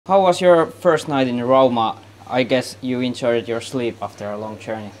How was your first night in Roma? I guess you enjoyed your sleep after a long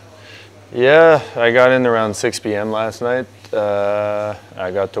journey. Yeah, I got in around 6 p.m. last night. I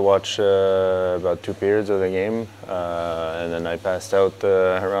got to watch about 2 periods of the game, and then I passed out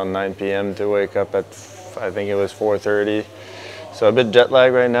around 9 p.m. to wake up at, I think it was 4:30. So a bit jet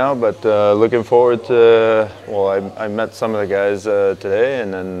lag right now, but looking forward to, well, I met some of the guys today,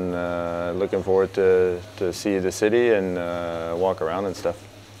 and then looking forward to see the city and walk around and stuff.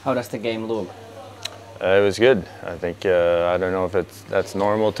 How does the game look? It was good. I think I don't know if that's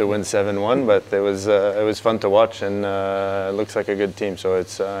normal to win 7-1, but it was fun to watch, and it looks like a good team. So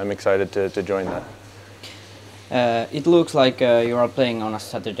I'm excited to join that. It looks like you are playing on a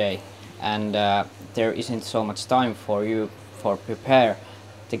Saturday, and there isn't so much time for you for prepare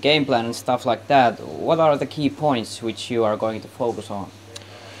the game plan and stuff like that. What are the key points which you are going to focus on?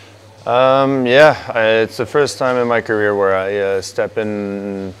 It's the first time in my career where I step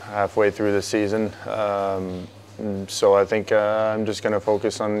in halfway through the season. So I think I'm just going to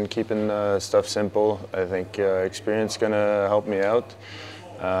focus on keeping stuff simple. I think experience is going to help me out.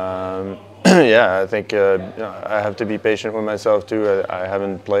 I think I have to be patient with myself too. I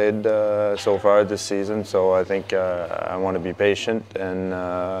haven't played so far this season, so I think I want to be patient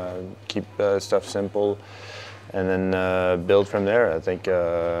and keep stuff simple, and then build from there. I think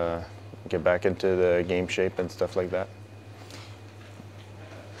get back into the game shape and stuff like that.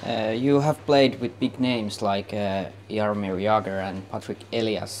 You have played with big names like Jaromir Jagr and Patrick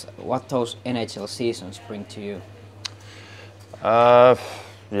Elias. What those NHL seasons bring to you?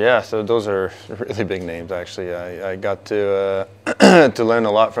 So those are really big names. Actually, I got to to learn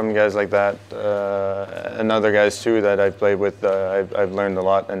a lot from guys like that, and other guys too that I've played with. I've learned a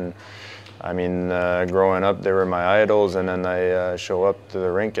lot, and I mean, growing up, they were my idols, and then I show up to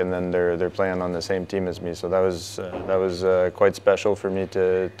the rink, and then they're playing on the same team as me. So that was quite special for me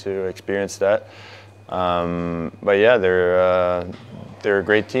to experience that. But yeah, they're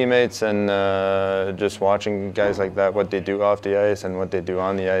great teammates, and just watching guys like that, what they do off the ice and what they do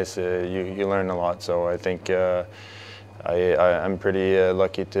on the ice, you learn a lot. So I think I'm pretty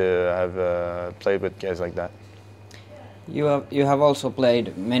lucky to have played with guys like that. You have also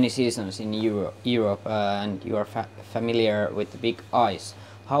played many seasons in Europe and you are familiar with the big ice.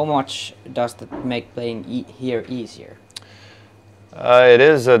 How much does that make playing here easier? It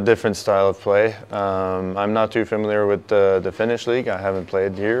is a different style of play. I'm not too familiar with the Finnish league. I haven't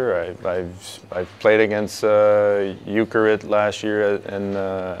played here. I've played against Jukurit last year and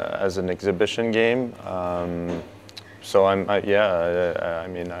as an exhibition game.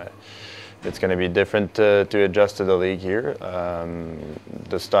 It's going to be different to adjust to the league here.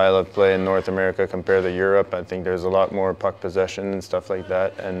 The style of play in North America compared to Europe, I think there's a lot more puck possession and stuff like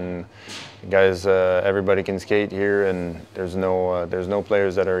that. And guys, everybody can skate here, and there's no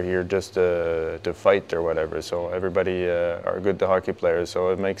players that are here just to fight or whatever. So everybody are good to hockey players. So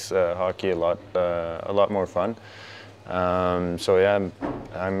it makes hockey a lot more fun. I'm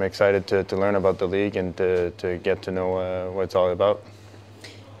excited to learn about the league and to get to know what it's all about.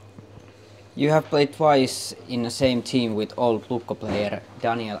 You have played twice in the same team with old Lukko player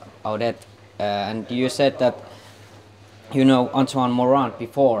Daniel Audet, and you said that you know Antoine Morand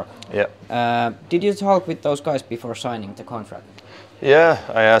before. Yeah. Did you talk with those guys before signing the contract? Yeah,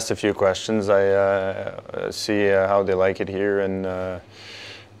 I asked a few questions. I see how they like it here and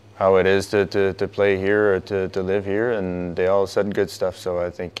how it is to play here or to live here, and they all said good stuff. So I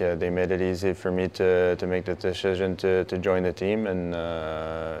think they made it easy for me to make the decision to join the team, and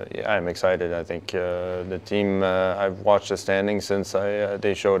I'm excited. I think the team, I've watched the standings since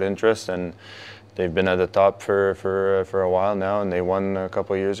they showed interest, and they've been at the top for a while now, and they won a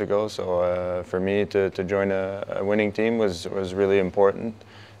couple of years ago. So for me to join a winning team was really important,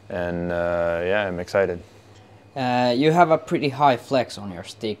 and I'm excited. You have a pretty high flex on your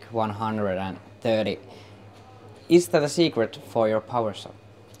stick, 130. Is that a secret for your power shot?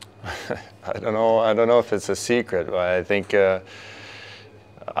 I don't know if it's a secret, but I think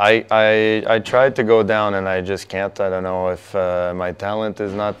I tried to go down and I just can't. I don't know if my talent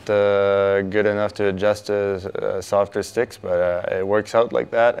is not good enough to adjust to softer sticks, but it works out like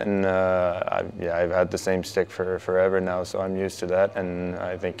that. And I've had the same stick for forever now, so I'm used to that. And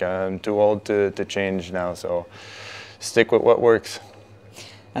I think I'm too old to change now, so stick with what works.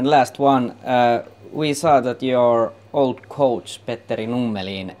 And last one, we saw that your old coach Petteri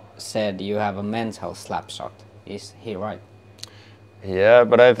Nummelin said you have a mental slap shot. Is he right? Yeah,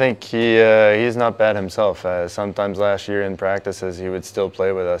 but I think he's not bad himself. Sometimes last year in practices he would still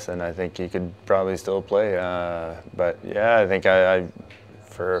play with us, and I think he could probably still play. But yeah, I think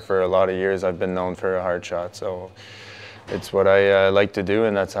for a lot of years I've been known for a hard shot. So it's what I like to do,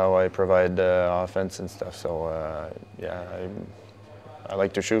 and that's how I provide offense and stuff. So yeah, I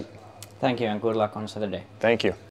like to shoot. Thank you and good luck on Saturday. Thank you.